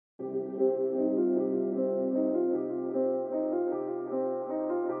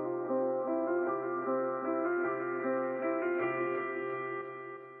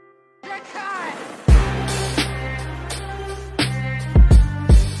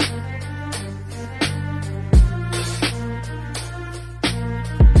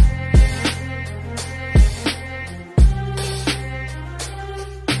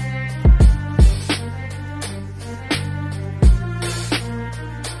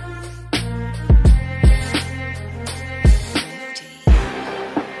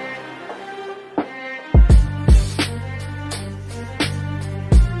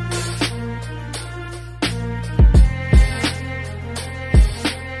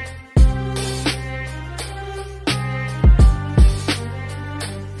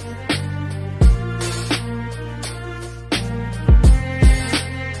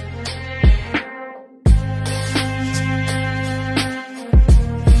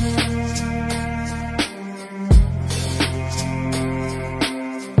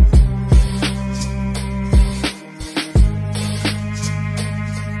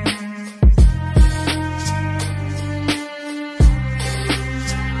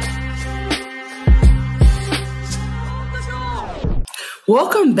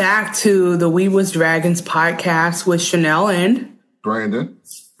Welcome back to the We Was Dragons podcast with Chanel and Brandon.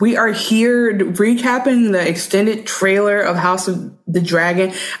 We are here recapping the extended trailer of House of the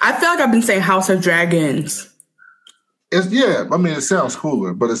Dragon. I feel like I've been saying House of Dragons. It sounds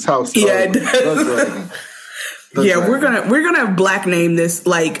cooler, but it's House of the Dragon. We're gonna black name this,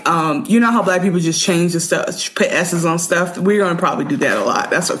 like you know how black people just change the stuff, put S's on stuff. We're gonna probably do that a lot.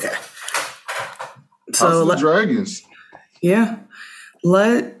 That's okay. So House of the Dragons. Yeah.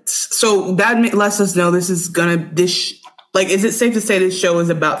 So that lets us know this is is it safe to say this show is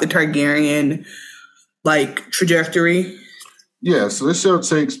about the Targaryen, trajectory? Yeah, so this show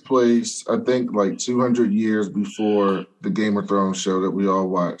takes place, I think, 200 years before the Game of Thrones show that we all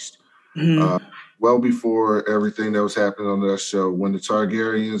watched. Mm-hmm. Well before everything that was happening on that show, when the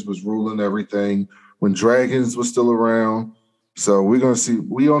Targaryens was ruling everything, when dragons was still around. So we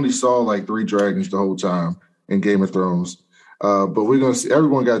only saw 3 dragons the whole time in Game of Thrones. But we're going to see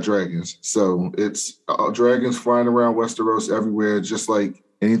everyone got dragons. So it's dragons flying around Westeros everywhere, just like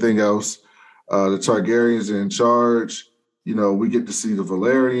anything else. The Targaryens are in charge. You know, we get to see the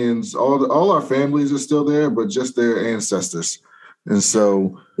Valerians. All our families are still there, but just their ancestors. And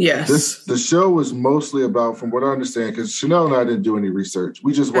so the show is mostly about, from what I understand, because Chanel and I didn't do any research.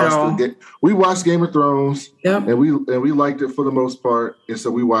 We just watched we watched Game of Thrones, and we liked it for the most part. And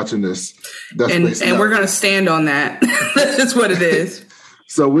so we watching this. And we're gonna stand on that. That's what it is.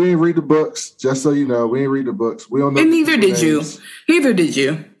 So we didn't read the books, just so you know. We didn't read the books. We don't know. And neither did you. Neither did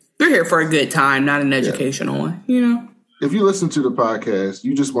you. You're here for a good time, not an educational one. You know. If you listen to the podcast,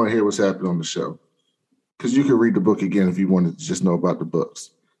 you just want to hear what's happening on the show. Because you can read the book again if you wanted to just know about the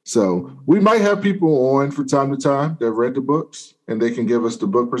books. So we might have people on from time to time that read the books and they can give us the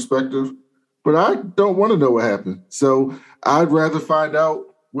book perspective. But I don't want to know what happened. So I'd rather find out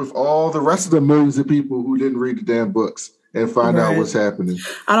with all the rest of the millions of people who didn't read the damn books and find out what's happening.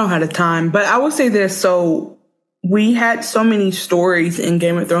 I don't have the time. But I will say this. So we had so many stories in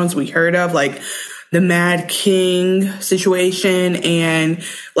Game of Thrones we heard of, like the Mad King situation and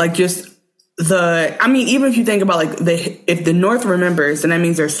even if you think about if the North remembers, then that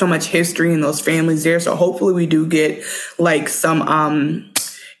means there's so much history in those families there. So hopefully we do get some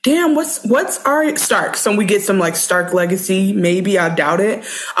what's our Stark? So we get some Stark legacy. Maybe, I doubt it.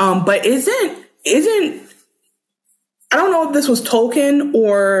 But isn't I don't know if this was Tolkien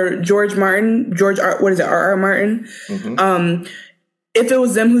or R.R. Martin. Mm-hmm. If it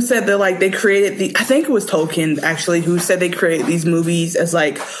was them who said that, they created I think it was Tolkien, actually, who said they created these movies as,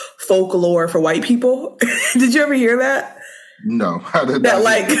 folklore for white people. Did you ever hear that? No. I did not.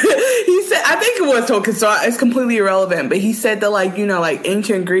 He said, I think it was Tolkien, so it's completely irrelevant, but he said that,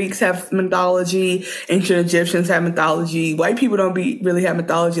 ancient Greeks have mythology, ancient Egyptians have mythology, white people don't really have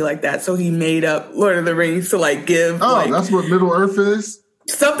mythology like that, so he made up Lord of the Rings to, give... Oh, that's what Middle Earth is?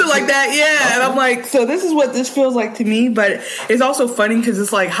 Something like that, yeah. And I'm so this is what this feels like to me, but it's also funny because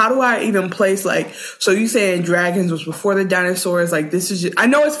it's how do I even place, so you saying dragons was before the dinosaurs, this is just, I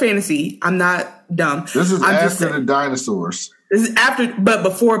know it's fantasy. I'm not dumb. This is after the dinosaurs. This is after, but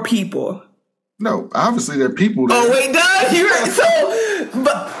before people. No, obviously there are people there. Oh, wait, Doug, you're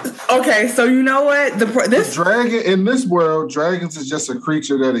okay, so you know what? The dragon, in this world, dragons is just a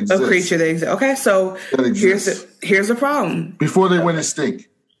creature that exists. A creature that exists. Okay, so here's the problem. Before they went extinct.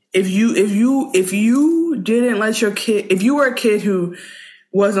 If you didn't let your kid, if you were a kid who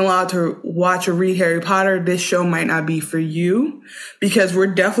wasn't allowed to watch or read Harry Potter, this show might not be for you, because we're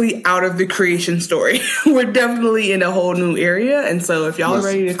definitely out of the creation story. We're definitely in a whole new area. And so if y'all are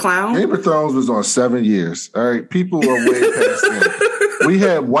ready to clown. Game of Thrones was on 7 years. All right. People are way past that. We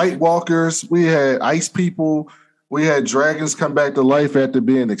had White Walkers. We had ice people. We had dragons come back to life after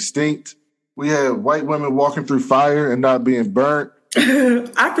being extinct. We had white women walking through fire and not being burnt.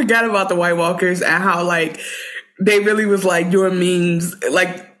 I forgot about the White Walkers and how they really was doing memes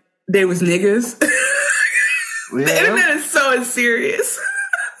they was niggas. Yeah. The internet is so serious.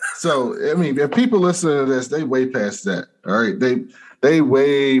 So if people listen to this, they way past that. All right, they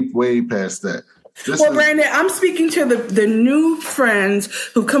way past that. Brandon, I'm speaking to the new friends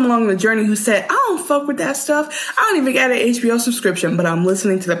who've come along the journey who said, I don't fuck with that stuff. I don't even get an HBO subscription, but I'm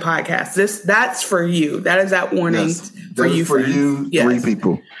listening to the podcast. That's for you. That is that warning for you. For you, yes. 3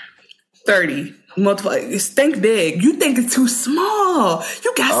 people. 30. Multiply. Think big. You think it's too small.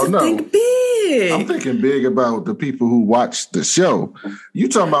 You got to think big. I'm thinking big about the people who watch the show. You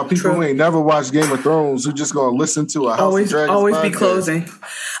talking about people who ain't never watched Game of Thrones who just gonna listen to a House of Dragons always podcast. Be closing.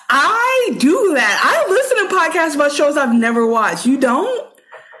 I do that. I listen to podcasts about shows I've never watched. You don't?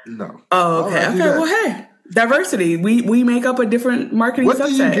 No. Oh, okay. Okay. Well, hey. Diversity. We make up a different marketing subset. What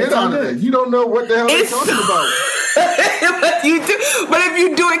do you get out of that? You don't know what the hell they're talking about. But if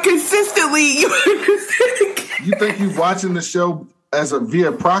you do it consistently, you think you're watching the show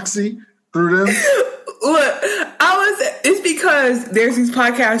via proxy through them? Look, it's because there's these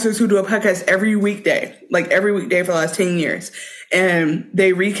podcasters who do a podcast every weekday for the last 10 years. And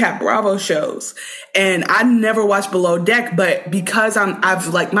they recap Bravo shows. And I never watched Below Deck, but because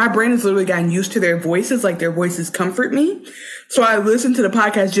my brain has literally gotten used to their voices, like their voices comfort me. So I listen to the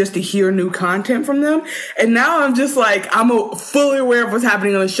podcast just to hear new content from them. And now I'm just like, I'm fully aware of what's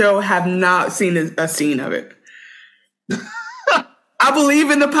happening on the show, have not seen a scene of it. I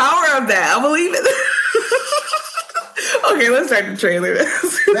believe in the power of that. I believe in Okay, let's start the trailer.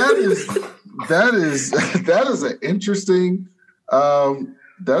 That is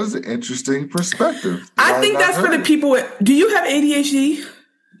an interesting perspective. I think that's for the people do you have ADHD?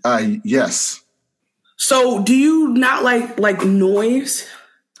 Yes. So do you not like noise?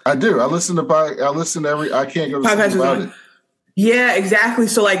 I do. I listen to I can't go to sleep about it. Yeah, exactly.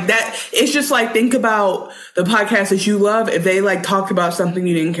 So like that, it's just like, think about the podcast that you love. If they like talked about something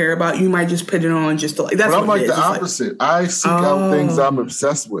you didn't care about, you might just put it on just to like, that's but I'm like the opposite. I seek out things I'm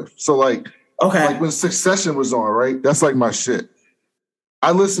obsessed with. So like when Succession was on, right? That's like my shit.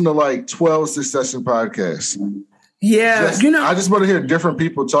 I listen to like 12 Succession podcasts. Yeah. I just want to hear different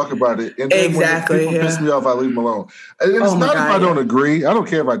people talk about it. And then when people piss me off, I leave them alone. And it's not if I don't agree. I don't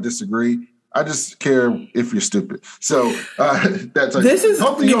care if I disagree. I just care if you're stupid. So that's like,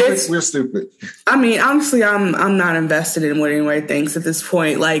 hopefully you don't think we're stupid. I mean, honestly, I'm not invested in what anybody thinks at this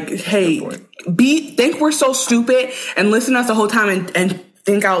point. Like, hey, think we're so stupid and listen to us the whole time and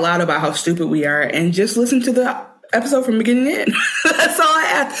think out loud about how stupid we are and just listen to the episode from beginning to end. That's all I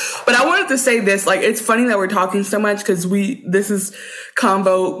ask. But I wanted to say this, like, it's funny that we're talking so much because this is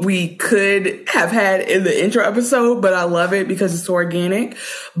combo we could have had in the intro episode, but I love it because it's organic.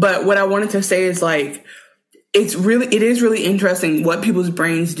 But what I wanted to say is like, it is really interesting what people's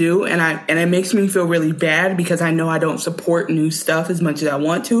brains do. And it makes me feel really bad because I know I don't support new stuff as much as I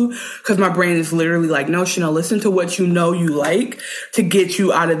want to, because my brain is literally like, no, Chanel, listen to what you know you like to get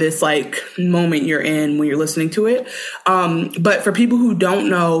you out of this like moment you're in when you're listening to it. But for people who don't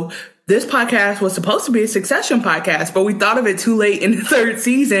know, this podcast was supposed to be a Succession podcast, but we thought of it too late in the third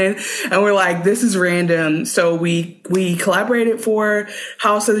season. And we're like, this is random. So we collaborated for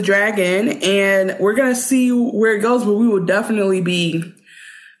House of the Dragon and we're going to see where it goes, but we will definitely be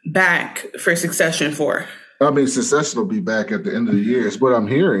back for Succession 4. I mean, Succession will be back at the end of the year. It's what I'm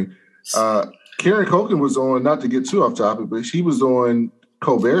hearing. Karen Culkin was on, not to get too off topic, but she was on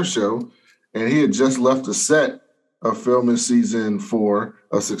Colbert's show and he had just left the set of filming season 4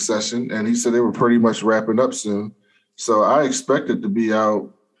 of Succession, and he said they were pretty much wrapping up soon. So I expect it to be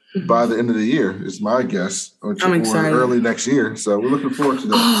out by the end of the year, is my guess. I'm excited. Early next year. So we're looking forward to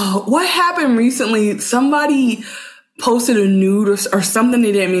that. Oh, what happened recently? Somebody posted a nude or something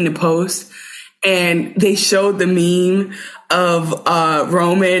they didn't mean to post, and they showed the meme of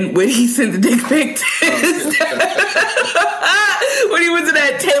Roman when he sent the dick pic to his when he was at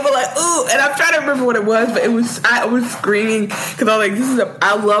that table, like, ooh, and I'm trying to remember what it was, but I was screaming because I was like,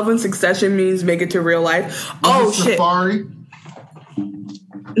 I love when Succession memes make it to real life. Was it Safari?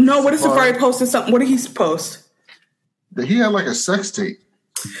 No, what did Safari posted something? What did he post? He had like a sex tape.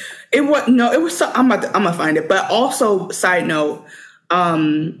 It was I'm gonna find it. But also, side note,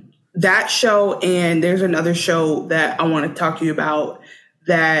 that show and there's another show that I want to talk to you about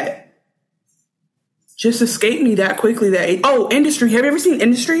that just escaped me that quickly. Industry. Have you ever seen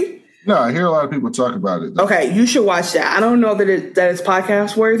Industry? No, I hear a lot of people talk about it, though. Okay, you should watch that. I don't know that it's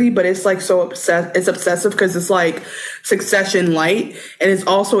podcast worthy, but it's like it's obsessive because it's like Succession light, and it's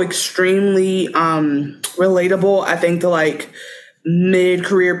also extremely relatable, I think, to like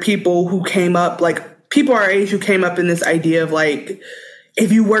mid-career people who came up, like people our age who came up in this idea of like,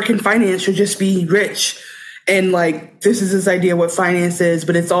 if you work in finance, you'll just be rich. And like, this is this idea of what finance is,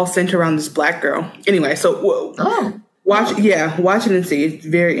 but it's all centered around this black girl. Anyway, so watch it and see. It's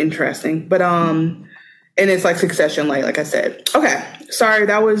very interesting. But and it's like Succession like I said. Okay, sorry,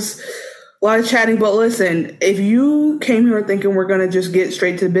 that was a lot of chatting. But listen, if you came here thinking we're gonna just get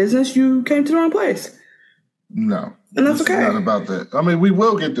straight to the business, you came to the wrong place. No, and that's okay. Not about that. I mean, we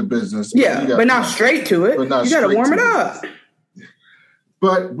will get to business. But not straight to it. You got to warm it up.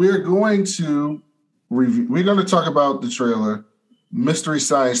 But we're going to. We're going to talk about the trailer, Mystery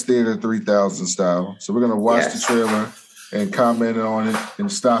Science Theater 3000 style. So we're going to watch the trailer and comment on it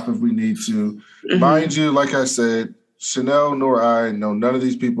and stop if we need to. Mm-hmm. Mind you, like I said, Chanel nor I know none of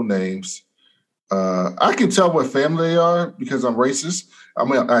these people's names. I can tell what family they are because I'm racist.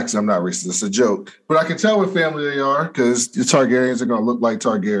 Actually, I'm not racist. It's a joke. But I can tell what family they are because the Targaryens are going to look like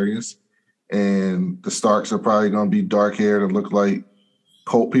Targaryens. and the Starks are probably going to be dark haired and look like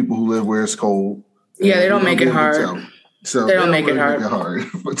cold people who live where it's cold. Yeah, they don't make it hard. So they don't make it hard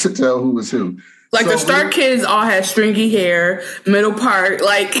to tell who was who. Like the Stark kids all had stringy hair, middle part.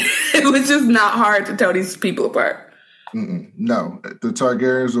 Like it was just not hard to tell these people apart. No, the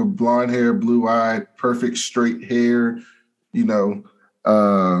Targaryens were blonde hair, blue eyed, perfect straight hair.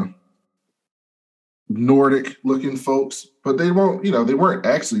 Nordic looking folks, but they weren't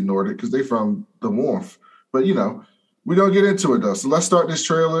actually Nordic because they from the warmth. But we're gonna get into it though. So let's start this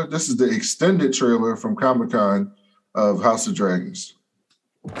trailer. This is the extended trailer from Comic-Con of House of Dragons.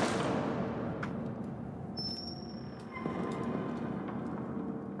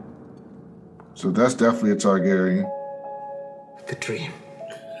 So that's definitely a Targaryen. The dream.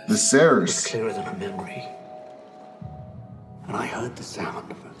 Viserys. It's clearer than a memory. And I heard the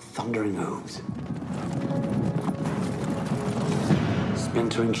sound of thundering hooves.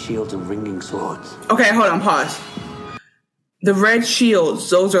 Splintering shields and ringing swords. Okay, hold on, pause. The red shields,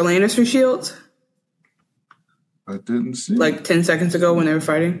 those are Lannister shields? I didn't see. Like 10 seconds ago when they were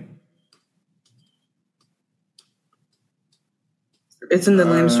fighting? It's in the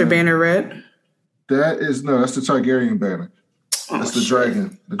Lannister banner red? That's the Targaryen banner. That's the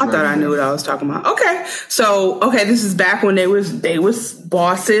dragon. I thought I knew what I was talking about. Okay. So, this is back when they was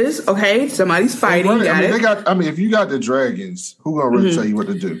bosses. Okay. Somebody's fighting. If you got the dragons, who gonna really tell you what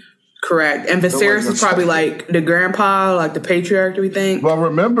to do? Correct. And Viserys is probably like the grandpa, like the patriarch, do we think? Well,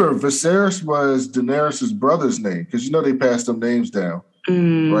 remember, Viserys was Daenerys' brother's name because they passed them names down.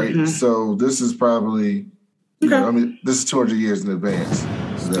 Mm-hmm. Right? So this is probably, this is 200 years in advance.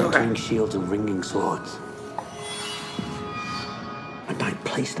 Splintering shields and ringing swords. And I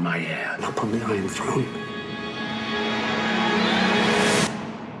placed my heir upon the Iron Throne.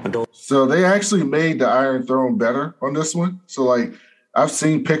 So they actually made the Iron Throne better on this one. So I've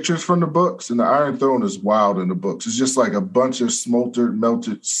seen pictures from the books, and the Iron Throne is wild in the books. It's just like a bunch of smoldered,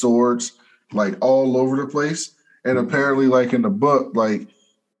 melted swords, like all over the place. And apparently, like in the book, like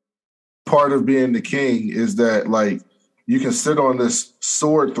part of being the king is that you can sit on this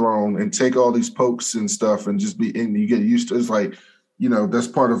sword throne and take all these pokes and stuff and just you get used to it. It's like, that's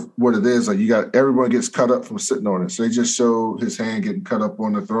part of what it is. Like everyone gets cut up from sitting on it. So they just show his hand getting cut up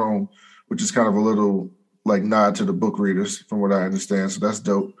on the throne, which is kind of a little nod to the book readers from what I understand. So that's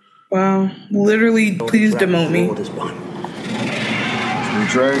dope. Wow. Literally, please demote me. The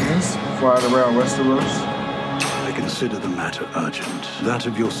dragons flying around Westeros. I consider the matter urgent. That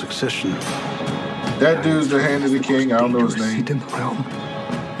of your succession. That dude's the hand of the king. I don't know his name.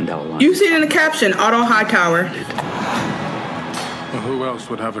 You see it in the caption, Otto Hightower. Well, who else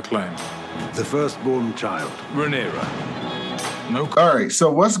would have a claim? The firstborn child. Rhaenyra. No. All right,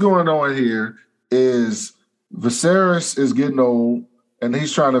 so what's going on here is Viserys is getting old, and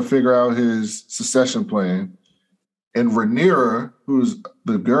he's trying to figure out his succession plan. And Rhaenyra, who's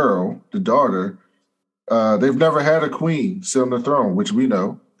the girl, the daughter, they've never had a queen sit on the throne, which we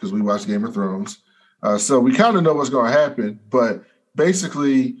know because we watch Game of Thrones. So we kind of know what's going to happen, but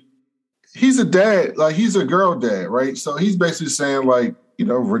basically he's a dad, he's a girl dad, right? So he's basically saying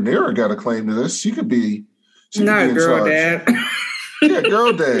Rhaenyra got a claim to this. She could be not a girl dad. Yeah,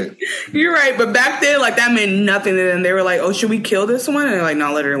 girl dad. You're right, but back then, that meant nothing to them. They were like, "Oh, should we kill this one?" And they're like,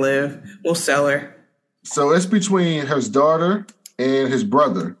 "No, let her live. We'll sell her." So it's between his daughter and his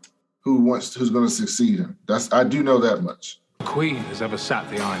brother who's going to succeed him. I do know that much. The Queen has ever sat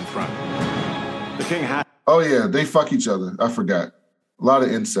the Iron Throne. The King had. Oh yeah, they fuck each other. I forgot. A lot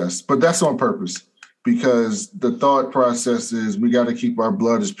of incest, but that's on purpose because the thought process is we got to keep our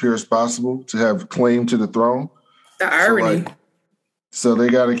blood as pure as possible to have claim to the throne. The irony. So they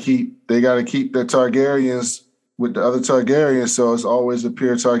got to keep the Targaryens with the other Targaryens, so it's always a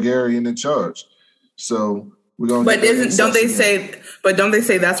pure Targaryen in charge. So we're going. But don't they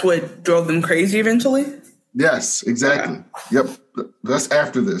say that's what drove them crazy eventually? Yes, exactly. Yeah. Yep, that's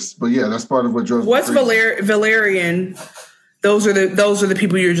after this, but yeah, that's part of what drove. What's Valerian? Those are the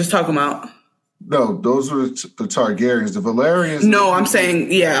people you were just talking about. No, those were the Targaryens. The Valerians. No, I'm talking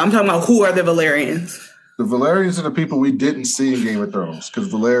about who are the Valerians. The Valerians are the people we didn't see in Game of Thrones because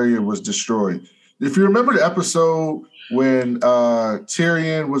Valyria was destroyed. If you remember the episode when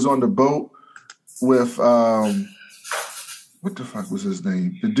Tyrion was on the boat with what the fuck was his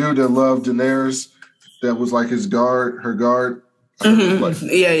name? The dude that loved Daenerys, that was like her guard. Mm-hmm.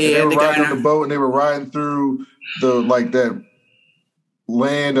 They were riding on the boat and they were riding through that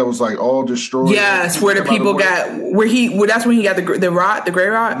land that was all destroyed. Yes, where the people that's when he got the gray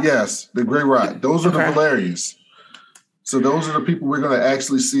rot. Yes, the gray rot. Those are the Valerians. So those are the people we're going to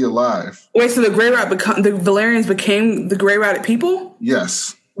actually see alive. Wait, so the Valerians became the gray rotted people?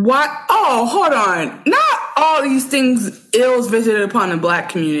 Yes. What? Oh, hold on. Not all these things ills visited upon the black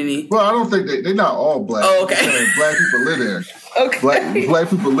community. Well, I don't think they're not all black. Oh, okay. Black people live there. Okay. Black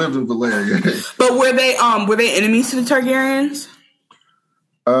people lived in Valeria. But were they enemies to the Targaryens?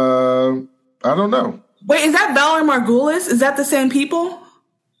 I don't know. Wait, is that Valar Morghulis? Is that the same people?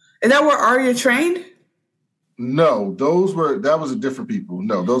 Is that where Arya trained? No, that was a different people.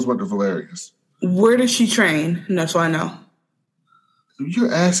 No, those weren't the Valerians. Where did she train? And that's what I know.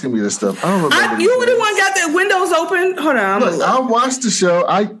 You're asking me this stuff. I don't remember. You were the one got the windows open. Hold on. Look, I watched the show.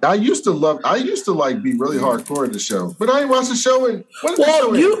 I used to like be really hardcore in the show, but I didn't watch the show in.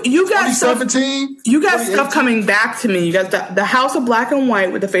 You got 2017. You got stuff coming back to me. You got the House of Black and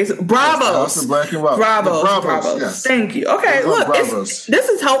White with the face of Bravos. Yes, House of Black and White. Bravos. Yes. Thank you. Okay, look, this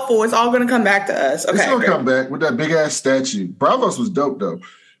is helpful. It's all going to come back to us. Okay, it's going to come back with that big ass statue. Bravos was dope though.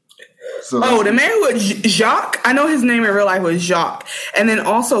 So the man who was Jacques, I know his name in real life was Jacques. And then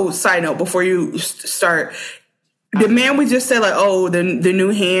also, side note, before you start, the man we just said, like, the new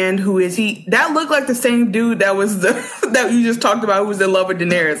hand, who is he? That looked like the same dude that was that you just talked about who was in love with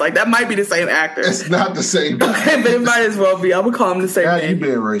Daenerys. Like, that might be the same actor. It's not the same guy. Okay, but it might as well be. I would call him the same name. You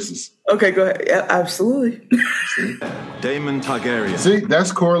being racist. Okay, go ahead. Yeah, absolutely. See? Daemon Targaryen. See,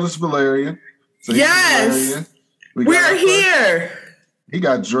 that's Corlys Valerian. So yes! We're here! He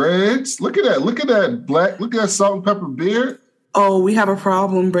got dreads. Look at that. Look at that black. Look at that salt and pepper beard. Oh, we have a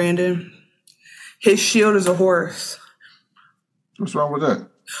problem, Brandon. His shield is a horse. What's wrong with that?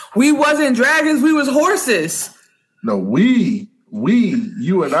 We wasn't dragons. We was horses. No, you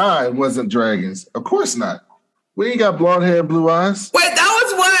and I wasn't dragons. Of course not. We ain't got blonde hair and blue eyes. Wait, that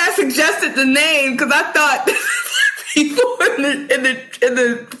was why I suggested the name, because I thought people in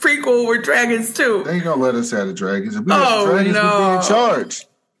the prequel were dragons too. They ain't gonna let us have the dragons. If we had the dragons, we'd be in charge.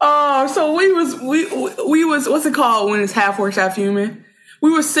 Oh, so we was what's it called when it's half horse, half human?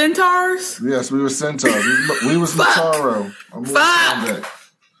 We were centaurs? Yes, we were centaurs. We was Mataro. Fuck.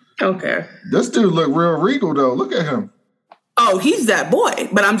 Okay. This dude look real regal though. Look at him. Oh, he's that boy.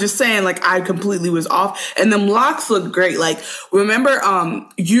 But I'm just saying, like, I completely was off. And them locks look great. Like, remember,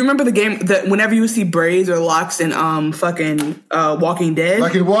 you remember the game that whenever you see braids or locks in fucking Walking Dead?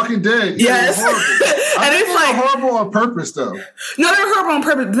 Like in Walking Dead. Yes. And it's like horrible on purpose though. No, they were horrible on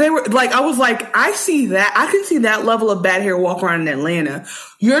purpose. They were like, I was like, I see that. I can see that level of bad hair walk around in Atlanta.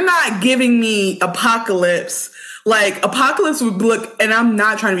 You're not giving me Apocalypse. Like, Apocalypse would look, and I'm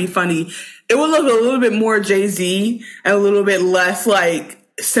not trying to be funny, it would look a little bit more Jay-Z and a little bit less, like,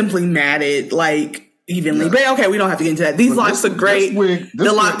 simply matted, like, evenly. Yeah. But, okay, we don't have to get into that. These locks look great. The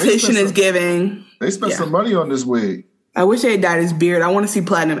loctician is giving. They spent some money on this wig. I wish they had dyed his beard. I want to see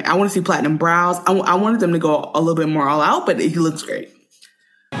platinum. I want to see platinum brows. I wanted them to go a little bit more all out, but he looks great.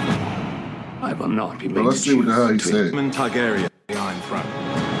 I will not be made. Let's see what the hell he said. Daemon Targaryen, the Iron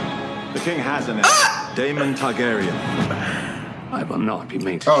Throne. The king has an heir. Daemon Targaryen. I will not be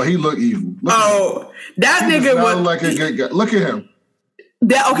made. Oh, he look evil. That nigga was like a good guy. Look at him.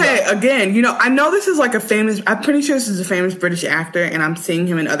 Again, you know, I know this is like I'm pretty sure this is a famous British actor, and I'm seeing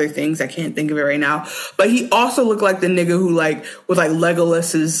him in other things. I can't think of it right now. But he also looked like the nigga who, like, was like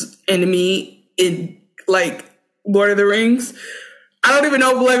Legolas's enemy in, like, Lord of the Rings. I don't even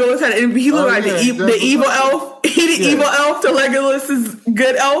know if Legolas had an enemy. He looked like the evil elf. He the evil elf to Legolas's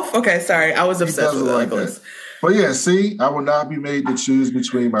good elf. Okay, sorry. I was obsessed with Legolas. That. But yeah, see, I will not be made to choose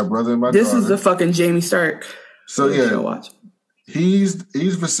between my brother and my daughter. This is the fucking Jamie Stark. So yeah, he's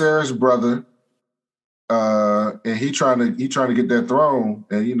Viserys' brother, and he trying to get that throne,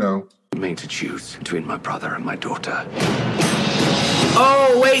 and you know, made to choose between my brother and my daughter.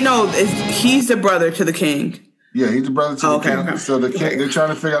 Oh wait, no, he's the brother to the king. Yeah, he's the brother to the king. Okay. So the king, they're trying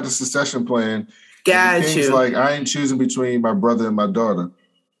to figure out the succession plan. Got the king's you. Like, I ain't choosing between my brother and my daughter.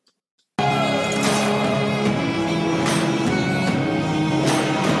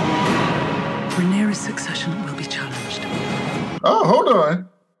 Rhaenyra's succession will be challenged. Oh, hold on.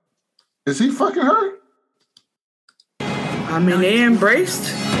 Is he fucking her? I mean, they embraced.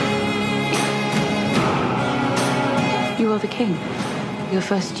 You are the king. Your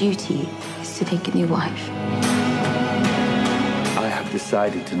first duty is to take a new wife. I have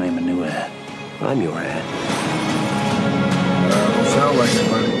decided to name a new heir. I'm your heir. Don't sound like it,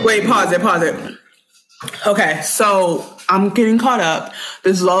 buddy. Wait, pause it. Okay, so I'm getting caught up.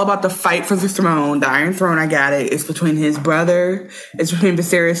 This is all about the fight for the throne, the Iron Throne. I got it. It's between his brother. It's between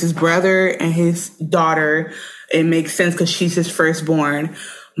Viserys' brother and his daughter. It makes sense because she's his firstborn.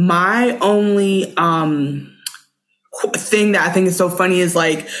 My only thing that I think is so funny is,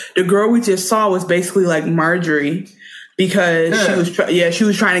 like, the girl we just saw was basically like Marjorie. Because she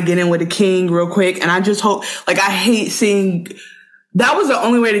was trying to get in with the king real quick. And I just hope, like, I hate seeing That was the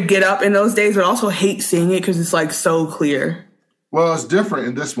only way to get up in those days, but I also hate seeing it because it's like so clear. Well, it's different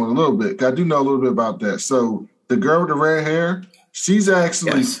in this one a little bit. I do know a little bit about that. So the girl with the red hair, she's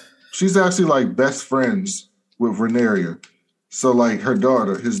actually like best friends with Rhaenyra. So like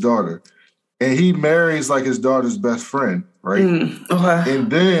his daughter. And he marries like his daughter's best friend, right? Okay. And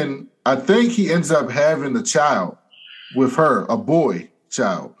then I think he ends up having a child with her, a boy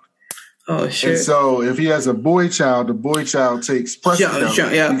child. Oh shit! And so if he has a boy child, the boy child takes precedence.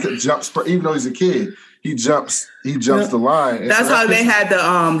 He jumps, even though he's a kid, he jumps the line. And that's how they had the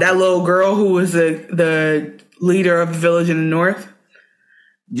that little girl who was the leader of the village in the north.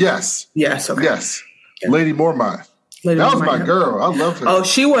 Yes. Okay. Yes. Lady Mormont. That was my girl. I loved her. Oh,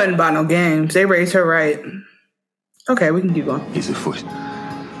 she wasn't by no games. They raised her right. Okay, we can keep going. He's afoot.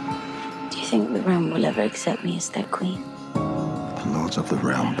 Do you think the realm will ever accept me as their queen? The lords of the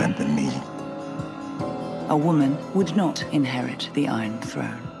realm bend the knee. A woman would not inherit the Iron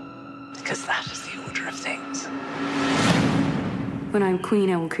Throne. Because that is the order of things. When I'm queen,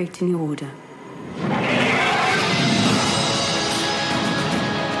 I will create a new order.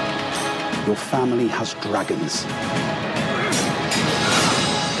 Your family has dragons.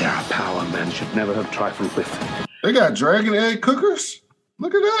 They are a power men should never have trifled with. They got dragon egg cookers?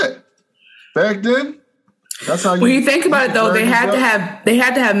 Look at that. Back then, that's how you... When you think about it, though, they had to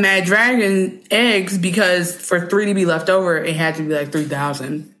have mad dragon eggs because for 3 to be left over, it had to be like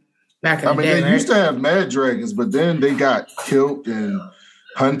 3,000 back in the day, they used to have mad dragons, but then they got killed and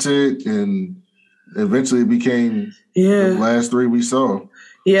hunted, and eventually it became the last 3 we saw.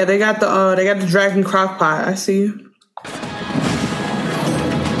 Yeah, they got the dragon crock pot. I see you.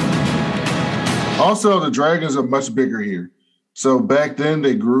 Also, the dragons are much bigger here. So back then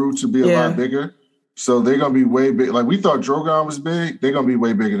they grew to be a lot bigger. So they're gonna be way big. Like we thought Drogon was big, they're gonna be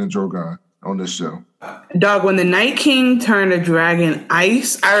way bigger than Drogon on this show. Dog, when the Night King turned a dragon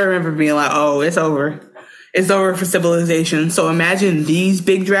ice, I remember being like, "Oh, it's over. It's over for civilization." So imagine these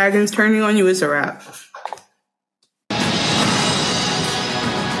big dragons turning on you. It's a wrap.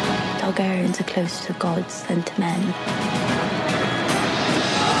 Targaryens are closer to gods than to men.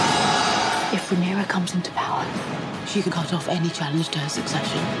 If Rhaenyra comes into power, she can cut off any challenge to her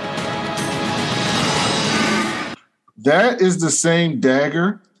succession. That is the same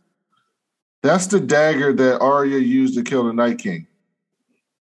dagger. That's the dagger that Arya used to kill the Night King.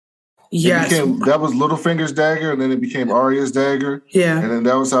 Yes. That was Littlefinger's dagger, and then it became Arya's dagger. Yeah. And then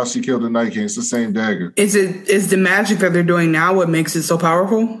that was how she killed the Night King. It's the same dagger. Is the magic that they're doing now what makes it so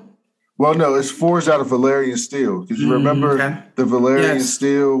powerful? Well, no, it's forged out of Valyrian steel. Because you remember the Valyrian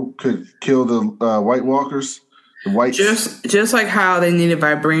steel could kill the White Walkers? The Whites? Just like how they needed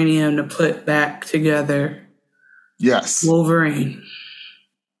vibranium to put back together. Yes. Wolverine.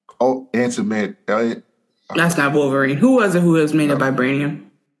 Oh, answer man. That's not Wolverine. Who was it who was made of vibranium?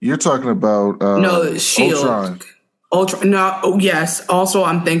 You're talking about no, Shield. Ultron. No, oh, yes. Also,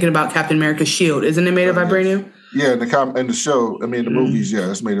 I'm thinking about Captain America's shield. Isn't it made of vibranium? Yeah, in the show, I mean, the movies, yeah,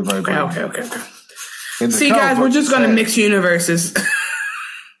 it's made of vibranium. Okay. See, guys, we're just going to mix universes.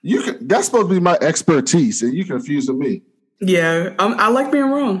 That's supposed to be my expertise, and you confusing me. Yeah, I like being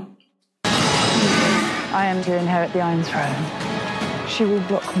wrong. I am to inherit the Iron Throne. She will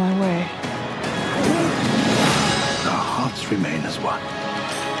block my way. Our hearts remain as one.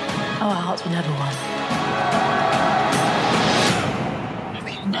 Oh, our hearts were never one. Have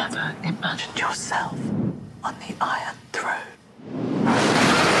you never imagined yourself on the Iron Throne?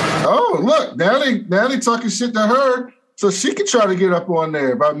 Oh, look, now they talking shit to her, so she can try to get up on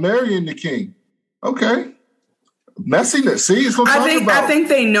there by marrying the king. Okay. Messiness. See, it's what I'm talking about. I think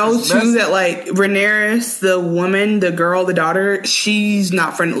they know it's too messy. That like Rhaenyra, the woman, the girl, the daughter, she's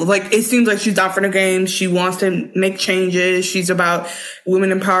not for like it seems like she's not for the game. She wants to make changes. She's about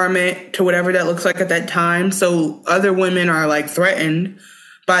women empowerment to whatever that looks like at that time. So other women are like threatened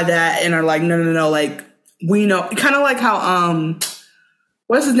by that and are like, no, like we know, kind of like how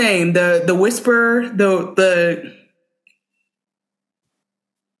what's his name? The Whisperer, the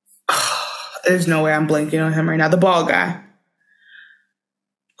there's no way I'm blanking on him right now. The bald guy.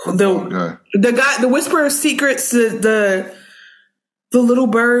 The Whisperer's secrets, the little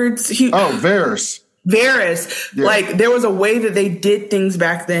birds. Varys. Varys. Yeah. Like, there was a way that they did things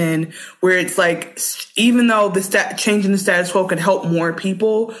back then where it's like, even though changing the status quo could help more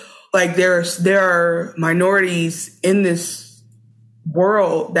people, like there are minorities in this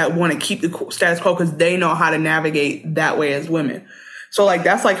world that want to keep the status quo because they know how to navigate that way as women. So like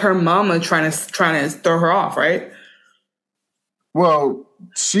that's like her mama trying to throw her off, right? Well,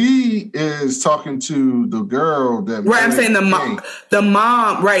 she is talking to the girl that. Right, I'm saying the mom.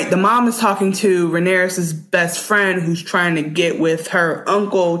 Right, the mom is talking to Rhaenyra's best friend, who's trying to get with her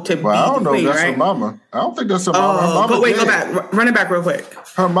uncle to be I don't the queen. know. That's right? her mama. I don't think that's her mama. Her mama but wait, dead. go back. Run it back real quick.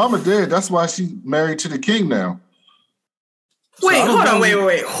 Her mama dead. That's why she married to the king now. Wait, hold on.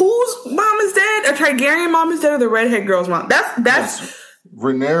 Wait. Whose mom is dead? A Targaryen mom is dead, or the redhead girl's mom? That's. Yes.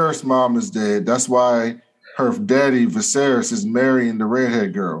 Rhaenyra's mom is dead. That's why her daddy Viserys is marrying the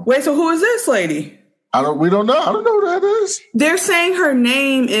redhead girl. Wait, so who is this lady? We don't know. I don't know who that is. They're saying her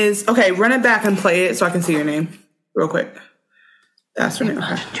name is okay. Run it back and play it so I can see your name real quick. That's her name.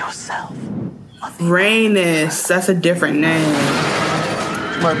 Imagine yourself. Rhaenys. That's a different name.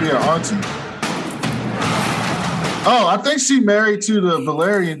 She might be an auntie. Oh, I think she married to the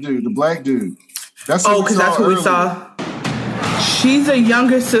Valerian dude, the black dude. That's because that's who we saw. She's a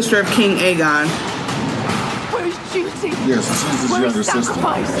younger sister of King Aegon. Where's Duty? Yes, she's his younger sister. She's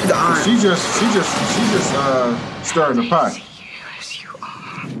the aunt. She just stirring the pot.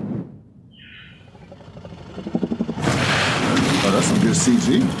 Oh, that's some good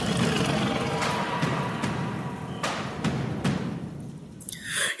CG.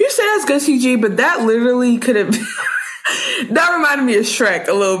 You say that's good CG, but that literally could have. That reminded me of Shrek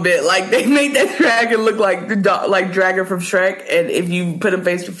a little bit. Like they made that dragon look like the dragon from Shrek, and if you put them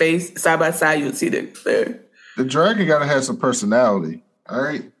face to face, side by side, you would see the dragon gotta have some personality. All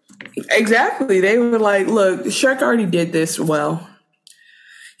right. Exactly. They were like, look, Shrek already did this well.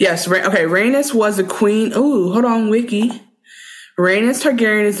 Yes. Okay. Rhaenys was a queen. Ooh, hold on, Wiki. Rhaenys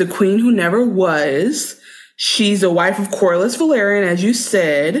Targaryen is the queen who never was. She's the wife of Corlys Velaryon, as you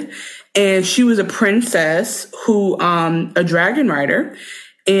said. And she was a princess who, a dragon rider.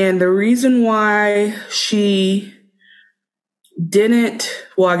 And the reason why she didn't,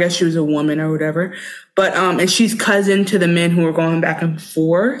 well, I guess she was a woman or whatever, but, and she's cousin to the men who were going back and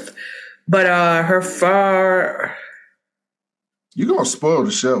forth. But, you're going to spoil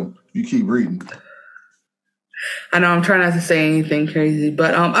the show if you keep reading. I know, I'm trying not to say anything crazy,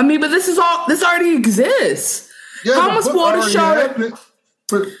 but, but this already exists. Yeah, how am I spoil the show?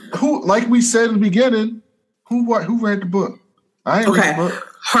 But who, like we said in the beginning, who read the book? I ain't read the book.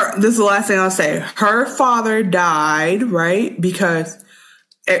 This is the last thing I'll say. Her father died, right? Because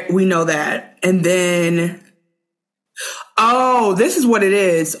we know that. And then, this is what it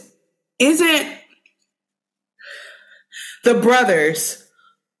is. Isn't the brothers?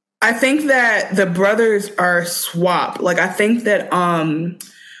 I think that the brothers are swapped. Like, I think that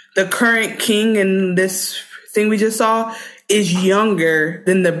the current king in this thing we just saw is younger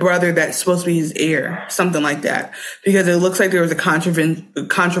than the brother that's supposed to be his heir, something like that. Because it looks like there was a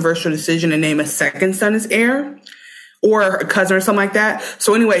controversial decision to name a second son as heir, or a cousin or something like that.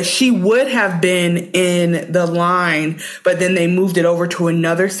 So anyway, she would have been in the line, but then they moved it over to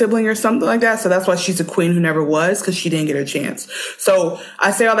another sibling or something like that. So that's why she's a queen who never was, because she didn't get a chance. So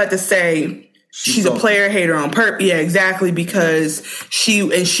I say all that to say, she's a player hater on purpose. Yeah, exactly. Because she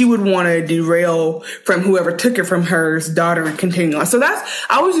would want to derail from whoever took it from her daughter and continue on. So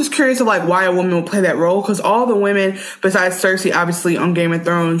I was just curious of like why a woman would play that role. Cause all the women besides Cersei, obviously on Game of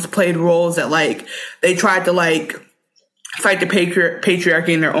Thrones, played roles that like, they tried to like fight the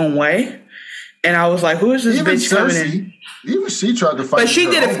patriarchy in their own way. And I was like, who is this bitch coming in? Even she tried to fight. But she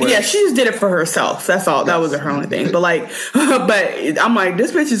did it. Yeah, she just did it for herself. That's all. Yes. That was her only thing. But like, but I'm like,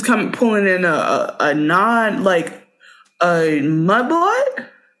 this bitch is pulling in a mudblood.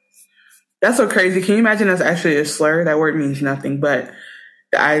 That's so crazy. Can you imagine that's actually a slur? That word means nothing. But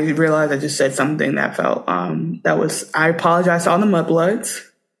I realized I just said something that felt I apologize to all the mudbloods.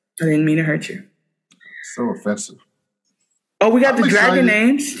 I didn't mean to hurt you. So offensive. Oh, we got the dragon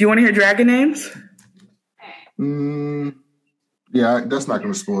names. Do you want to hear dragon names? Yeah, that's not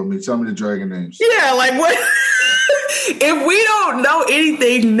going to spoil me. Tell me the dragon names. Yeah, like what? If we don't know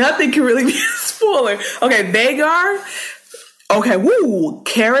anything, nothing can really be a spoiler. Okay, Vhagar. Okay,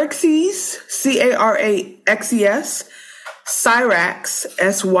 Caraxes, Caraxes. Syrax,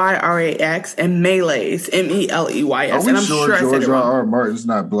 Syrax, and Meleys, Meleys. Are we sure George R. Martin's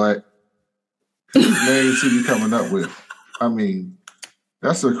not black? These names he be coming up with. I mean,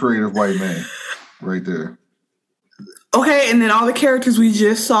 that's a creative white man right there. Okay, and then all the characters we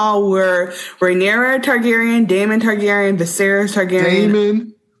just saw were Rhaenyra Targaryen, Daemon Targaryen, Viserys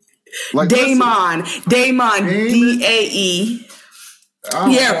Targaryen. Daemon, D-A-E.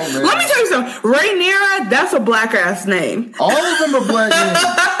 Yeah, let me tell you something. Rhaenyra, that's a black ass name. All of them are black names.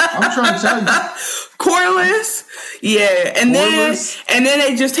 I'm trying to tell you. Corlys, yeah, and then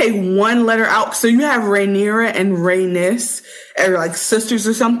they just take one letter out. So you have Rhaenyra and Rhaenys, or like sisters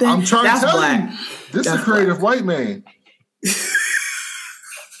or something. I'm trying that's to tell black. you, this is a creative white man.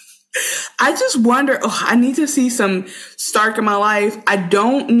 I just wonder, I need to see some Stark in my life. I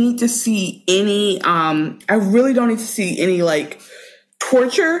don't need to see any, I really don't need to see any like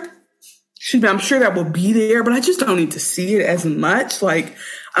torture. Excuse me, I'm sure that will be there, but I just don't need to see it as much. Like,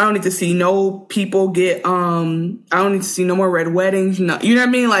 I don't need to see no people get, I don't need to see no more red weddings. No, you know what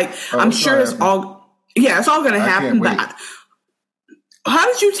I mean? Like, I'm sure it's all going to happen. But how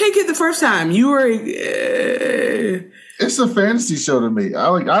did you take it the first time? You were, it's a fantasy show to me.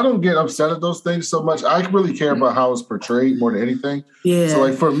 I don't get upset at those things so much. I really care about how it's portrayed more than anything. Yeah. So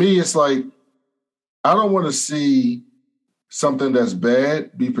like for me, it's like I don't want to see something that's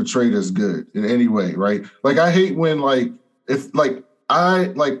bad be portrayed as good in any way, right? Like I hate when I'm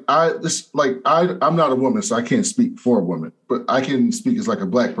not a woman, so I can't speak for a woman, but I can speak as like a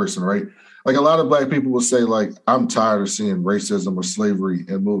Black person, right? Like a lot of Black people will say like, I'm tired of seeing racism or slavery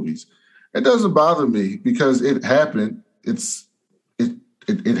in movies. It doesn't bother me because it happened.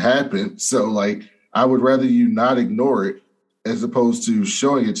 It happened. So like, I would rather you not ignore it as opposed to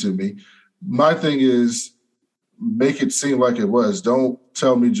showing it to me. My thing is make it seem like it was. Don't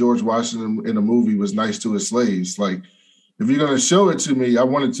tell me George Washington in a movie was nice to his slaves. Like, if you're going to show it to me, I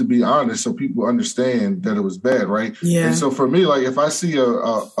want it to be honest so people understand that it was bad, right? Yeah. And so for me, like if I see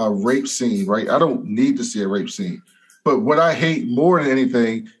a rape scene, right, I don't need to see a rape scene. But what I hate more than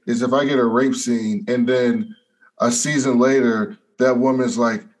anything is if I get a rape scene and then a season later, that woman's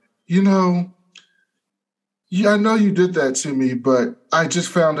like, I know you did that to me, but I just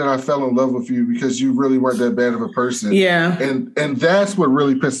found that I fell in love with you because you really weren't that bad of a person. Yeah. And that's what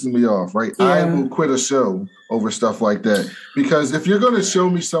really pisses me off, right? Yeah. I will quit a show over stuff like that. Because if you're going to show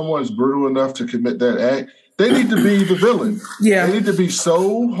me someone's brutal enough to commit that act, they need to be the villain. Yeah. They need to be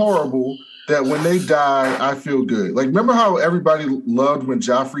so horrible that when they die, I feel good. Like, remember how everybody loved when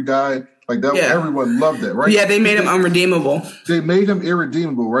Joffrey died? Like that, everyone loved that, right? Yeah, they made him unredeemable. They made him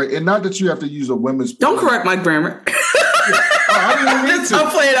irredeemable, right? And not that you have to use a women's. Don't correct my grammar. I'm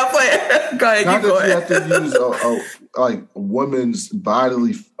playing. Go ahead. Not that you have to use a woman's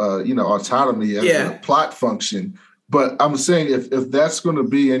bodily, autonomy as a plot function. But I'm saying if that's going to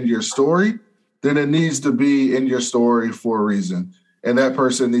be in your story, then it needs to be in your story for a reason, and that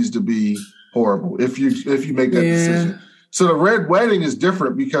person needs to be horrible if you make that decision. So the Red Wedding is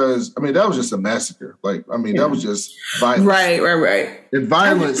different because, that was just a massacre. Like, that was just violence. Right. And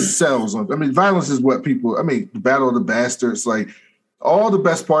violence sells. Violence is what people, the Battle of the Bastards, like all the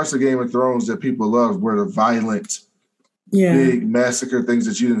best parts of Game of Thrones that people loved were the violent, big massacre things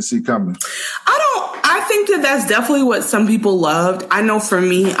that you didn't see coming. I think that that's definitely what some people loved. I know for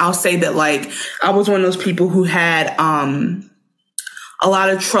me, I'll say that like, I was one of those people who had, a lot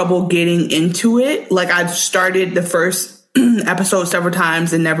of trouble getting into it. Like I started the first episode several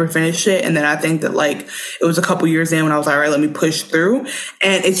times and never finished it. And then I think that like it was a couple years in when I was like, all right, let me push through.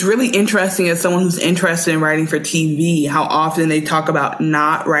 And it's really interesting as someone who's interested in writing for TV, how often they talk about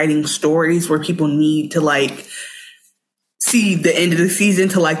not writing stories where people need to like see the end of the season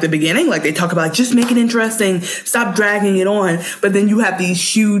to like the beginning. Like they talk about just make it interesting, stop dragging it on. But then you have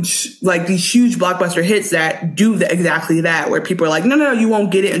these huge blockbuster hits that do exactly that, where people are like, no, you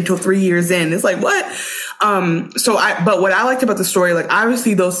won't get it until 3 years in. It's like, what? But what I liked about the story, like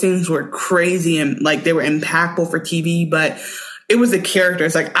obviously those things were crazy and like they were impactful for TV, but it was the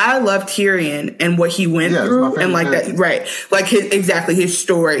characters. Like I love Tyrion and what he went through and like that, right. Like his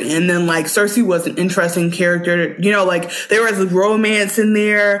story. And then like Cersei was an interesting character, like there was romance in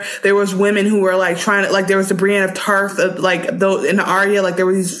there. There was women who were like trying to, like there was the Brienne of Tarth, like in Arya, like there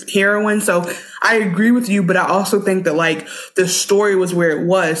were these heroines. So I agree with you, but I also think that like the story was where it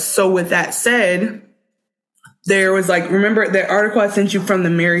was. So with that said, there was like, remember the article I sent you from the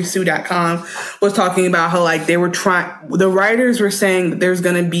marysue.com was talking about how like the writers were saying that there's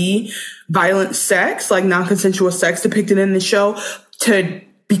going to be violent sex, like non-consensual sex depicted in the show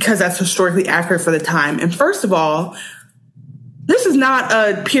because that's historically accurate for the time. And first of all, this is not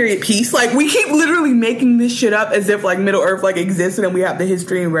a period piece. Like we keep literally making this shit up as if like Middle Earth like existed and we have the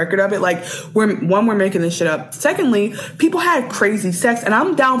history and record of it. Like we're making this shit up. Secondly, people had crazy sex and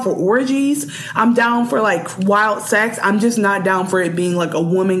I'm down for orgies. I'm down for like wild sex. I'm just not down for it being like a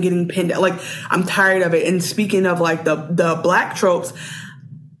woman getting pinned down. Like I'm tired of it. And speaking of like the Black tropes,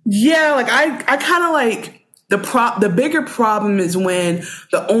 like I kind of like the bigger problem is when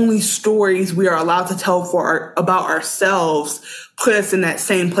the only stories we are allowed to tell about ourselves put us in that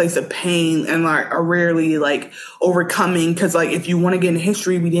same place of pain and like are rarely like overcoming. Cause like if you want to get into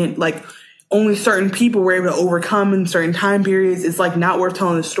history, we didn't like only certain people were able to overcome in certain time periods. It's like not worth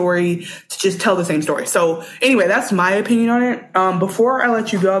telling the story to just tell the same story. So anyway, that's my opinion on it. Before I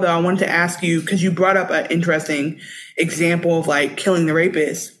let you go though, I wanted to ask you, cause you brought up an interesting example of like killing the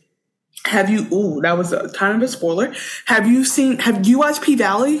rapist. Have you? Ooh, that was a kind of a spoiler. Have you watched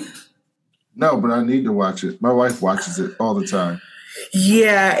P-Valley? No, but I need to watch it. My wife watches it all the time.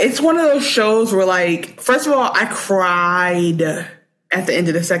 Yeah, it's one of those shows where, like, first of all, I cried at the end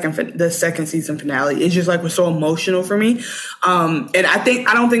of the second season finale. It's just like was so emotional for me. And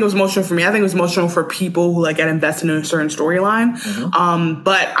I don't think it was emotional for me. I think it was emotional for people who like got invested in a certain storyline. Mm-hmm.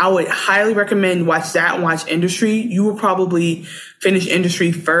 But I would highly recommend watch that and watch Industry. You will probably finish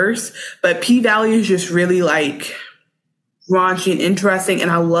Industry first, but P-Valley is just really like raunchy and interesting.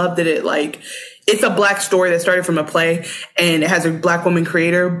 And I love that it's a Black story that started from a play and it has a Black woman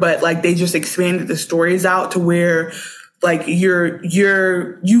creator, but like they just expanded the stories out to where like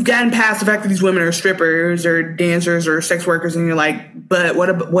you've gotten past the fact that these women are strippers or dancers or sex workers, and you're like, but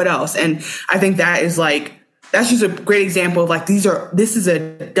what else? And I think that is like, that's just a great example of like, this is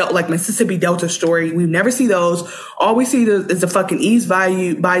a like Mississippi Delta story. We never see those. All we see is the fucking East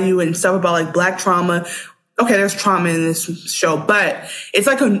Bayou and stuff about like Black trauma. Okay, there's trauma in this show, but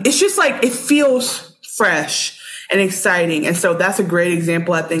it's just like, it feels fresh and exciting. And so that's a great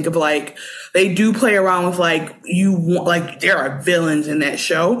example, I think, of like, they do play around with there are villains in that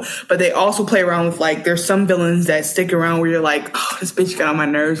show, but they also play around with like, there's some villains that stick around where you're like, oh, this bitch got on my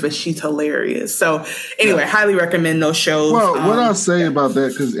nerves, but she's hilarious. So anyway, highly recommend those shows. Well, what I'll say about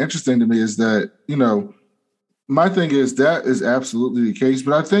that, because interesting to me is that, my thing is that is absolutely the case,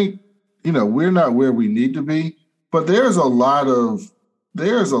 but I think, we're not where we need to be, but there's a lot of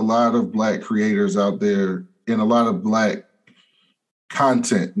Black creators out there and a lot of Black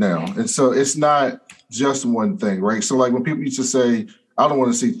content now. And so it's not just one thing, right? So like when people used to say, I don't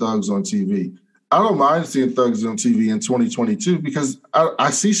want to see thugs on TV. I don't mind seeing thugs on TV in 2022 because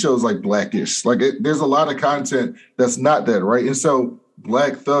I see shows like Blackish. Like there's a lot of content that's not that, right? And so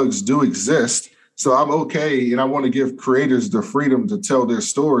Black thugs do exist. So I'm okay. And I want to give creators the freedom to tell their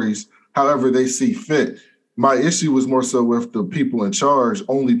stories however they see fit. My issue was more so with the people in charge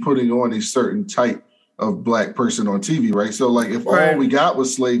only putting on a certain type of Black person on TV, right? So like if all we got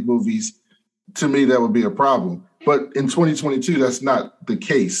was slave movies, to me, that would be a problem. But in 2022, that's not the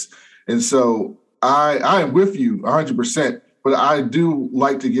case. And so I am with you 100%, but I do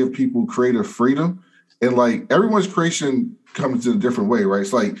like to give people creative freedom. And like everyone's creation comes in a different way, right?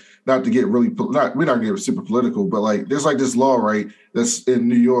 It's like, not to get really, we're not going to get super political, but like there's like this law, right, that's in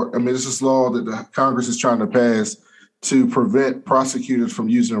New York. I mean, it's this law that the Congress is trying to pass to prevent prosecutors from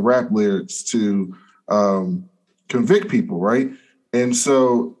using rap lyrics to convict people, right? And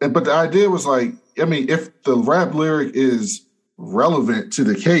so, but the idea was like, I mean, if the rap lyric is relevant to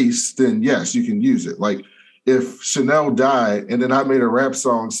the case, then yes, you can use it. Like if Chanel died and then I made a rap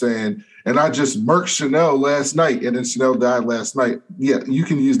song saying, and I just murked Chanel last night and then Chanel died last night, yeah, you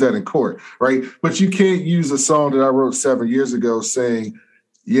can use that in court, right? But you can't use a song that I wrote 7 years ago saying,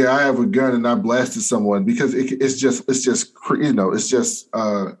 yeah, I have a gun and I blasted someone, because it's just creativity.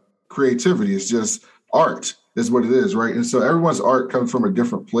 It's just art is what it is, right? And so everyone's art comes from a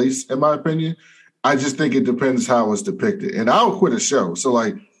different place, in my opinion. I just think it depends how it's depicted. And I'll quit a show. So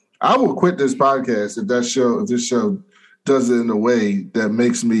like I will quit this podcast if this show does it in a way that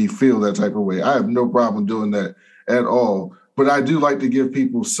makes me feel that type of way. I have no problem doing that at all. But I do like to give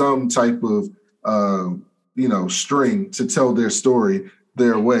people some type of string to tell their story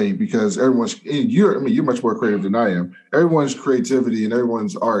their way, because you're much more creative than I am. Everyone's creativity and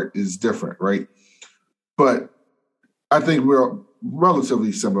everyone's art is different, right? But I think we're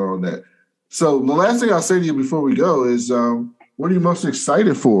relatively similar on that. So the last thing I'll say to you before we go is, what are you most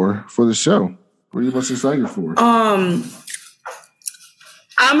excited for the show? What are you most excited for? I'm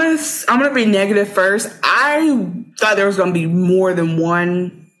gonna be negative first. I thought there was gonna be more than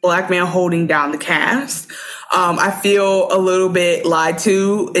one Black man holding down the cast. I feel a little bit lied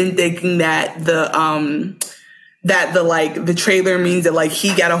to in thinking that the trailer means that like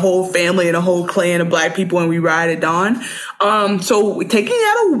he got a whole family and a whole clan of Black people and we ride at dawn. So taking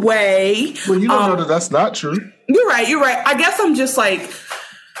that away. Well, you don't know that's not true. You're right. I guess I'm just like,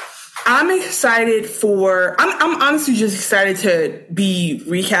 I'm honestly just excited to be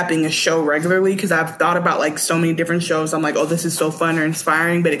recapping a show regularly, because I've thought about like so many different shows. I'm like, oh, this is so fun or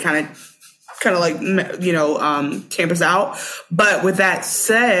inspiring, but it kind of like, tampers out. But with that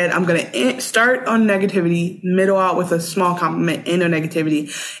said, I'm going to start on negativity, middle out with a small compliment, end on negativity.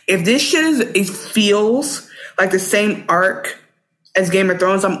 If this shit it feels like the same arc as Game of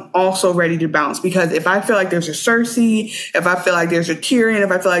Thrones, I'm also ready to bounce, because if I feel like there's a Cersei, if I feel like there's a Tyrion,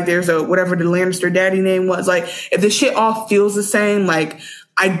 if I feel like there's a whatever the Lannister daddy name was, like if this shit all feels the same, like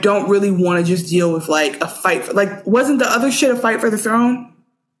I don't really want to just deal with like a fight for, like, wasn't the other shit a fight for the throne?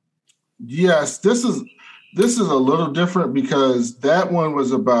 Yes, this is a little different, because that one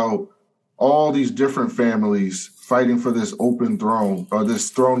was about all these different families fighting for this open throne, or this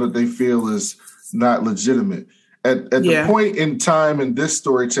throne that they feel is not legitimate. At the point in time in this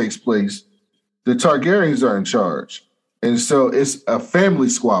story takes place, the Targaryens are in charge. And so it's a family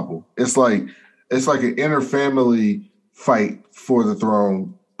squabble. It's like an interfamily fight for the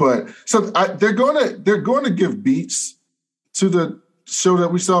throne. But so they're going to give beats to the show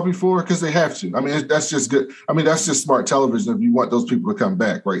that we saw before because they have to. I mean, that's just good. I mean, that's just smart television if you want those people to come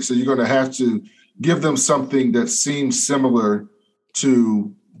back, right? So you're going to have to give them something that seems similar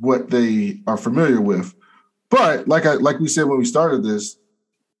to what they are familiar with. But like we said when we started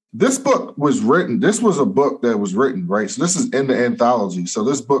this book was written. This was a book that was written, right? So this is in the anthology. So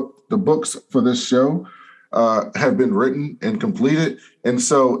the books for this show have been written and completed. And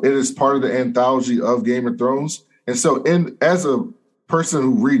so it is part of the anthology of Game of Thrones. And so as a person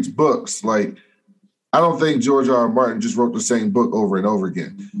who reads books, like, I don't think George R. R. Martin just wrote the same book over and over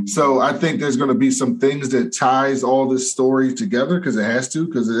again. So I think there's going to be some things that ties all this story together because it has to,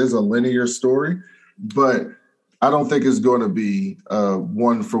 because it is a linear story. But I don't think it's going to be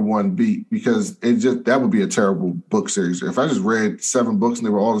one for one beat because that would be a terrible book series. If I just read 7 books and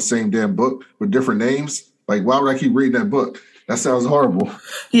they were all the same damn book with different names, like, why would I keep reading that book? That sounds horrible.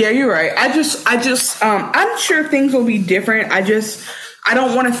 Yeah, you're right. I'm sure things will be different. I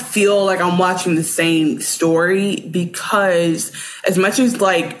don't want to feel like I'm watching the same story because as much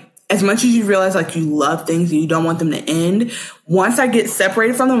as you realize like you love things and you don't want them to end, once I get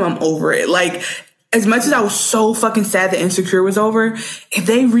separated from them, I'm over it. Like, as much as I was so fucking sad that Insecure was over, if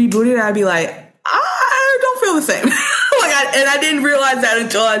they rebooted it, I'd be like, I don't feel the same. And I didn't realize that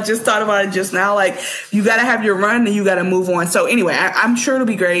until I just thought about it just now. Like, you got to have your run and you got to move on. So anyway, I'm sure it'll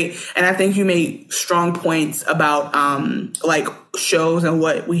be great. And I think you made strong points about, like, shows and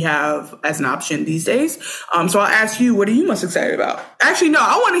what we have as an option these days. So I'll ask you, what are you most excited about? Actually, no,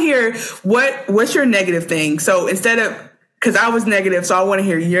 I want to hear what's your negative thing. So because I was negative, so I want to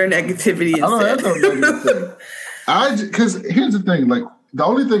hear your negativity instead. I don't have no negative thing. Because here's the thing, like, the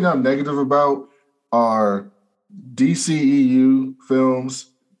only thing I'm negative about are DCEU films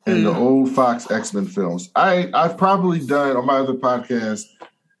and the old Fox X-Men films. I've probably done on my other podcast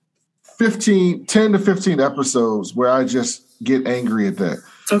 10 to 15 episodes where I just get angry at that.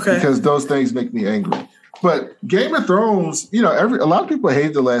 Okay. Because those things make me angry. But Game of Thrones, a lot of people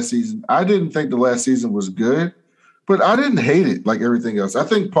hated the last season. I didn't think the last season was good, but I didn't hate it like everything else. I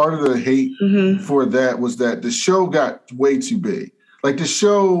think part of the hate for that was that the show got way too big. Like, the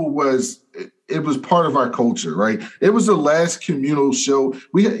show was part of our culture, right? It was the last communal show.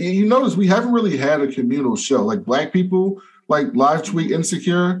 You notice we haven't really had a communal show. Like, Black people like live tweet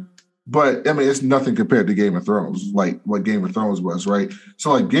Insecure, but I mean, it's nothing compared to Game of Thrones, like what Game of Thrones was, right?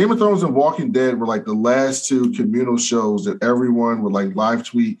 So like Game of Thrones and Walking Dead were like the last 2 communal shows that everyone would like live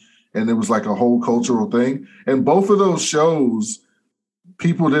tweet, and it was like a whole cultural thing. And both of those shows,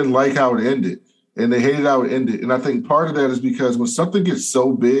 people didn't like how it ended, and they hated how it ended. And I think part of that is because when something gets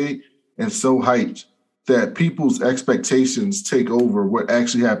so big and so hyped, that people's expectations take over what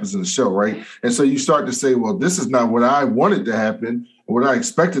actually happens in the show, right? And so you start to say, well, this is not what I wanted to happen or what I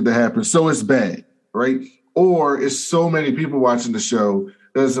expected to happen, so it's bad, right? Or it's so many people watching the show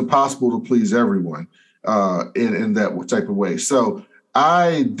that it's impossible to please everyone in that type of way. So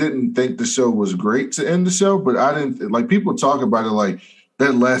I didn't think the show was great to end the show, but I didn't, like, people talk about it like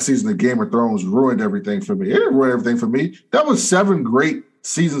that last season of Game of Thrones ruined everything for me. It didn't ruin everything for me. That was 7 great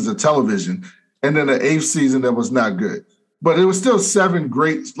seasons of television, and then an 8th season that was not good. But it was still 7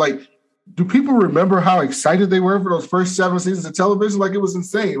 great. Like, do people remember how excited they were for those first 7 seasons of television? Like, it was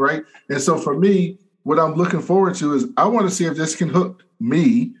insane, right? And so for me, what I'm looking forward to is I want to see if this can hook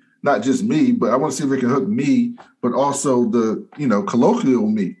me, not just me, but I want to see if it can hook me, but also the, colloquial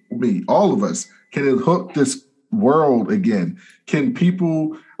me, all of us. Can it hook this world again? Can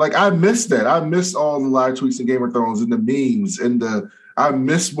people, like, I miss that. I miss all the live tweets in Game of Thrones and the memes and I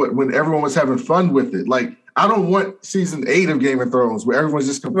miss when everyone was having fun with it. Like, I don't want season 8 of Game of Thrones where everyone's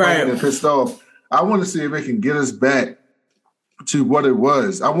just complaining and pissed off. I want to see if it can get us back to what it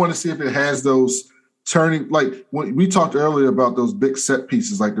was. I want to see if it has those turning, like when we talked earlier about those big set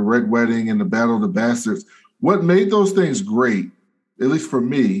pieces like the Red Wedding and the Battle of the Bastards. What made those things great, at least for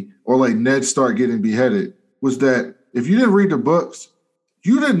me, or like Ned Stark getting beheaded, was that if you didn't read the books,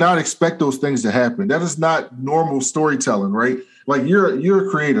 you did not expect those things to happen. That is not normal storytelling, right? Like, you're a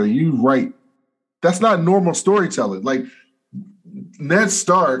creator, you write. That's not normal storytelling. Like, Ned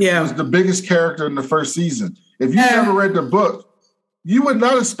Stark was the biggest character in the first season. If you never read the book, you would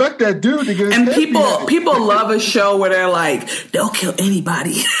not expect that dude to get his head beheaded. People love a show where they're like, they'll kill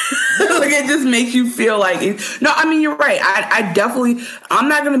anybody. Like, it just makes you feel like no, I mean, you're right. I definitely, I'm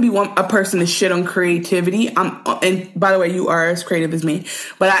not going to be a person to shit on creativity. And by the way, you are as creative as me,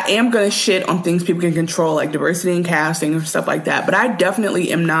 but I am going to shit on things people can control, like diversity in casting and stuff like that. But I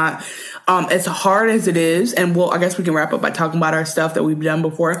definitely am not, as hard as it is, and I guess we can wrap up by talking about our stuff that we've done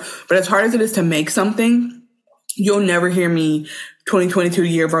before, but as hard as it is to make something, you'll never hear me 2022,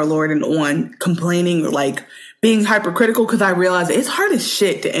 year of our Lord and on, complaining or like being hypercritical, because I realize it's hard as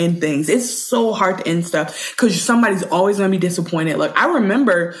shit to end things. It's so hard to end stuff because somebody's always going to be disappointed. Like, I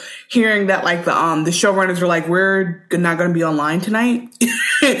remember hearing that like the showrunners were like, we're not going to be online tonight.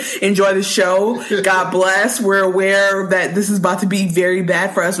 Enjoy the show. God bless. We're aware that this is about to be very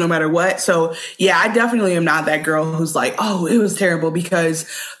bad for us no matter what. So yeah, I definitely am not that girl who's like, oh, it was terrible, because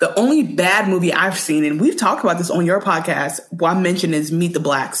the only bad movie I've seen, and we've talked about this on your podcast, what I mentioned is Meet the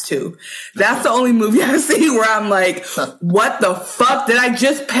Blacks too. That's the only movie I've seen where I'm like, what the fuck did I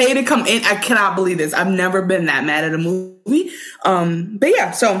just pay to come in? I cannot believe this. I've never been that mad at a movie. But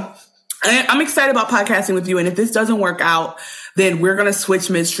yeah, so I'm excited about podcasting with you. And if this doesn't work out, then we're going to switch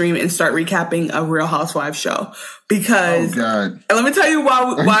midstream and start recapping a Real Housewives show. Because, and let me tell you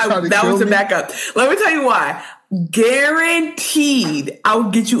why that was the backup. Let me tell you why. Guaranteed, I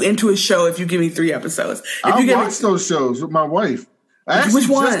will get you into a show if you give me 3 episodes. I'll watch those shows with my wife. I actually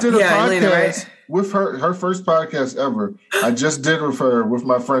just did a podcast Elena, right? with her first podcast ever. I just did with her, with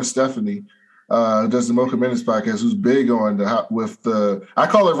my friend Stephanie, who does the Mocha Minutes podcast, who's big on I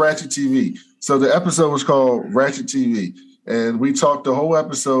call it Ratchet TV. So the episode was called Ratchet TV. And we talked the whole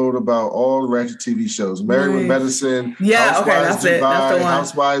episode about all the Ratchet TV shows. Married with Medicine, Housewives that's Dubai, it. That's the one.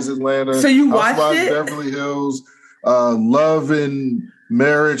 Housewives Atlanta, so you Housewives watched it? Beverly Hills, Love and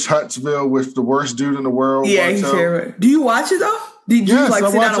Marriage Huntsville with the worst dude in the world. Yeah, he's favorite. Do you watch it though? Yes,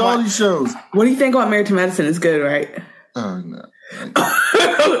 I watch all these shows. What do you think about Married to Medicine? It's good, right? Oh, no. All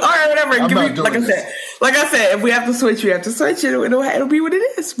right, whatever. Like I said, if we have to switch, we have to switch it. It'll be what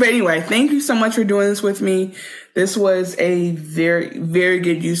it is. But anyway, thank you so much for doing this with me. This was a very, very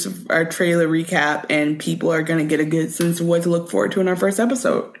good use of our trailer recap, and people are going to get a good sense of what to look forward to in our first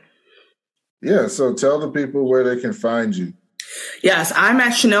episode. Yeah, so tell the people where they can find you. Yes, I'm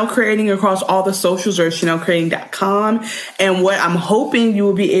at Chanel Creating across all the socials, or ChanelCreating.com. And what I'm hoping you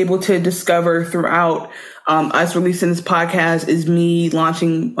will be able to discover throughout us releasing this podcast is me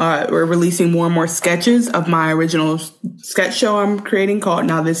launching or releasing more and more sketches of my original sketch show I'm creating called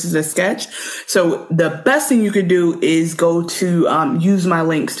Now This Is a Sketch. So the best thing you could do is go to use my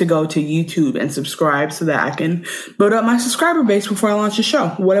links to go to YouTube and subscribe so that I can build up my subscriber base before I launch a show.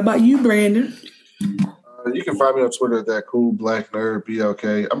 What about you, Brandon? You can find me on Twitter at that cool black nerd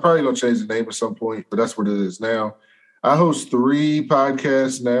BLK. I'm probably going to change the name at some point, but that's what it is now. I host 3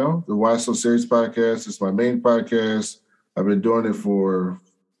 podcasts now. The Why So Serious podcast is my main podcast. I've been doing it for,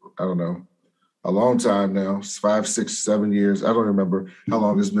 I don't know, a long time now. 5, 6, 7 years. I don't remember how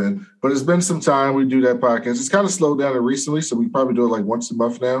long it's been, but it's been some time we do that podcast. It's kind of slowed down recently, so we probably do it like once a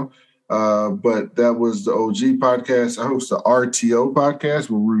month now. But that was the OG podcast. I host the RTO podcast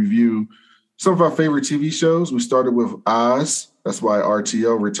where we review some of our favorite TV shows. We started with Oz. That's why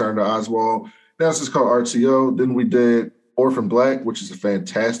RTO, Return to Oswald. Now it's just called RTO. Then we did Orphan Black, which is a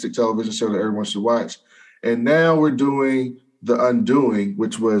fantastic television show that everyone should watch. And now we're doing The Undoing,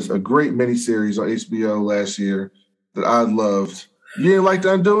 which was a great miniseries on HBO last year that I loved. You didn't like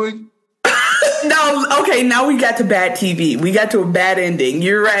The Undoing? No, okay, now we got to bad TV. We got to a bad ending.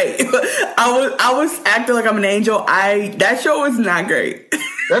 You're right. I was acting like I'm an angel. That show was not great.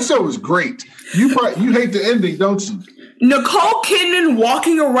 That show was great. You hate the ending, don't you? Nicole Kidman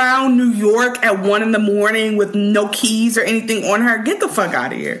walking around New York at 1 a.m. with no keys or anything on her. Get the fuck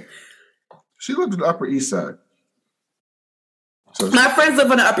out of here. She lived on the Upper East Side. So my friends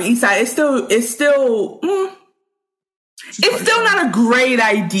live on the Upper East Side. It's still not a great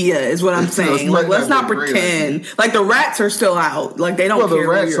idea, is what I'm saying. Like, let's not pretend. Like, the rats are still out. Like, they don't care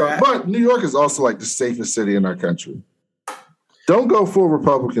where you're at. But New York is also like the safest city in our country. Don't go full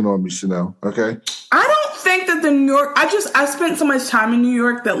Republican on me, Chanel, okay? I don't think that the New York... I spent so much time in New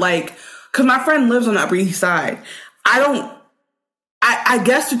York that, like... Because my friend lives on the Upper East Side. I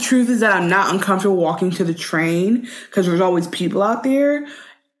guess the truth is that I'm not uncomfortable walking to the train because there's always people out there.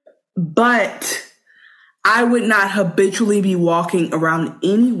 But I would not habitually be walking around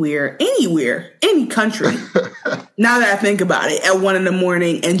anywhere, any country. Now that I think about it, at 1 a.m.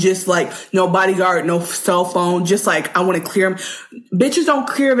 and just like no bodyguard, no cell phone, just like I want to clear them. Bitches don't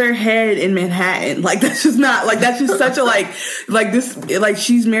clear their head in Manhattan. Like that's just not like that's just such a like this like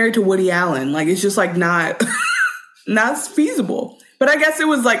she's married to Woody Allen. Like it's just like not feasible. But I guess it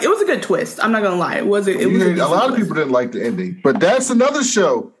was a good twist. I'm not gonna lie, it was a lot of people didn't like the ending, but that's another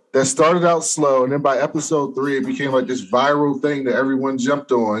show. that started out slow, and then by episode 3, it became like this viral thing that everyone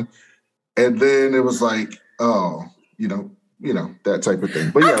jumped on, and then it was like, oh, you know, that type of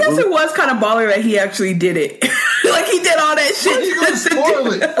thing. But yeah, I guess it was kind of baller that he actually did it. Like he did all that shit. You gonna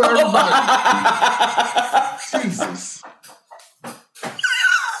spoil it for everybody. Jesus.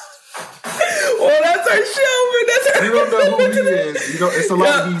 Well, that's our show, but that's our You don't know who he is. It's a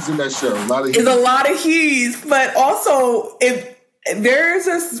lot of he's in that show. It's a lot of he's, but also if there's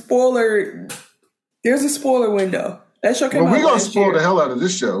a spoiler window. That show came out. We're gonna spoil the hell out of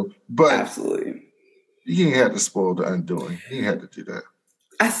this show, but absolutely. You ain't had to spoil The Undoing. You ain't had to do that.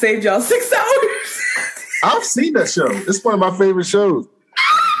 I saved y'all 6 hours. I've seen that show. It's one of my favorite shows.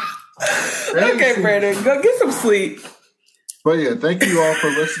 Okay, Brandon, go get some sleep. But yeah, thank you all for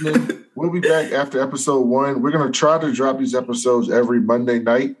listening. We'll be back after episode 1. We're going to try to drop these episodes every Monday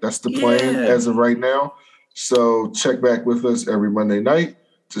night. That's the plan as of right now. So check back with us every Monday night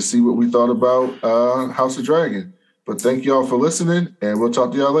to see what we thought about House of Dragon. But thank you all for listening, and we'll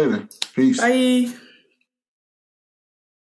talk to y'all later. Peace. Bye.